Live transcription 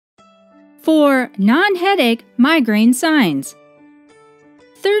4 non-headache migraine signs.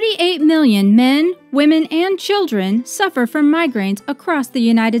 38 million men, women, and children suffer from migraines across the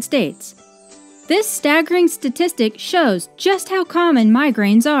United States. This staggering statistic shows just how common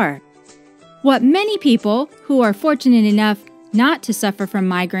migraines are. What many people who are fortunate enough not to suffer from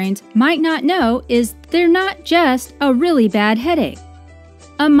migraines might not know is they're not just a really bad headache.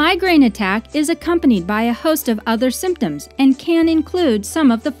 A migraine attack is accompanied by a host of other symptoms and can include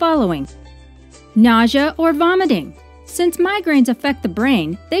some of the following: nausea or vomiting. Since migraines affect the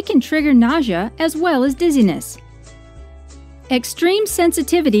brain, they can trigger nausea as well as dizziness. Extreme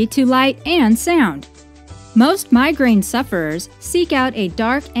sensitivity to light and sound. Most migraine sufferers seek out a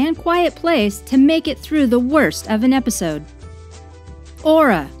dark and quiet place to make it through the worst of an episode.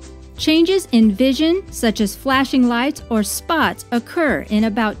 Aura. Changes in vision, such as flashing lights or spots, occur in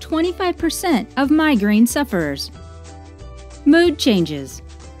about 25% of migraine sufferers. Mood changes.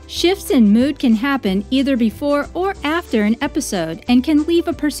 Shifts in mood can happen either before or after an episode and can leave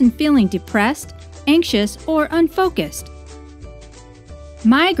a person feeling depressed, anxious, or unfocused.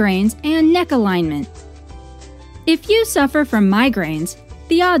 Migraines and neck alignment. If you suffer from migraines,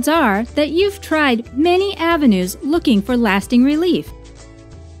 the odds are that you've tried many avenues looking for lasting relief.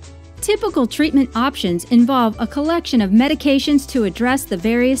 Typical treatment options involve a collection of medications to address the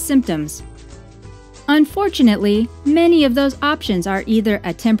various symptoms. Unfortunately, many of those options are either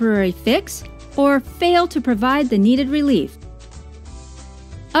a temporary fix or fail to provide the needed relief.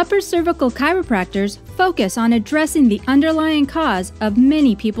 Upper cervical chiropractors focus on addressing the underlying cause of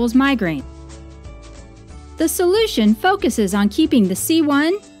many people's migraine. The solution focuses on keeping the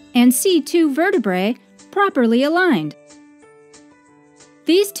C1 and C2 vertebrae properly aligned.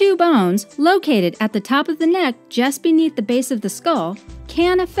 These two bones, located at the top of the neck just beneath the base of the skull,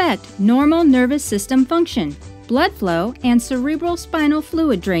 can affect normal nervous system function, blood flow, and cerebral spinal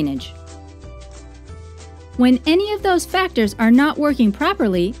fluid drainage. When any of those factors are not working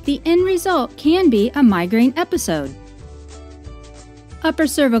properly, the end result can be a migraine episode. Upper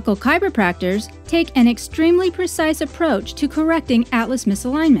cervical chiropractors take an extremely precise approach to correcting atlas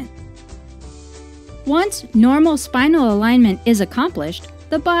misalignment. Once normal spinal alignment is accomplished,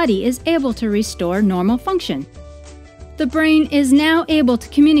 the body is able to restore normal function. The brain is now able to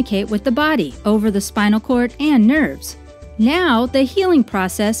communicate with the body over the spinal cord and nerves. Now the healing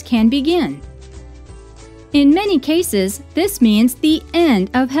process can begin. In many cases, this means the end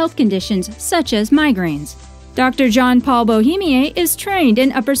of health conditions such as migraines. Dr. Jean-Paul Bohemier is trained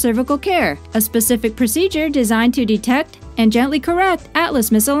in upper cervical care, a specific procedure designed to detect and gently correct atlas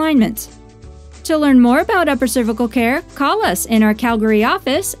misalignments. To learn more about upper cervical care, call us in our Calgary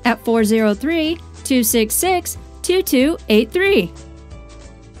office at 403-266-2283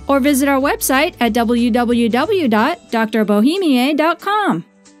 or visit our website at www.drbohemier.com.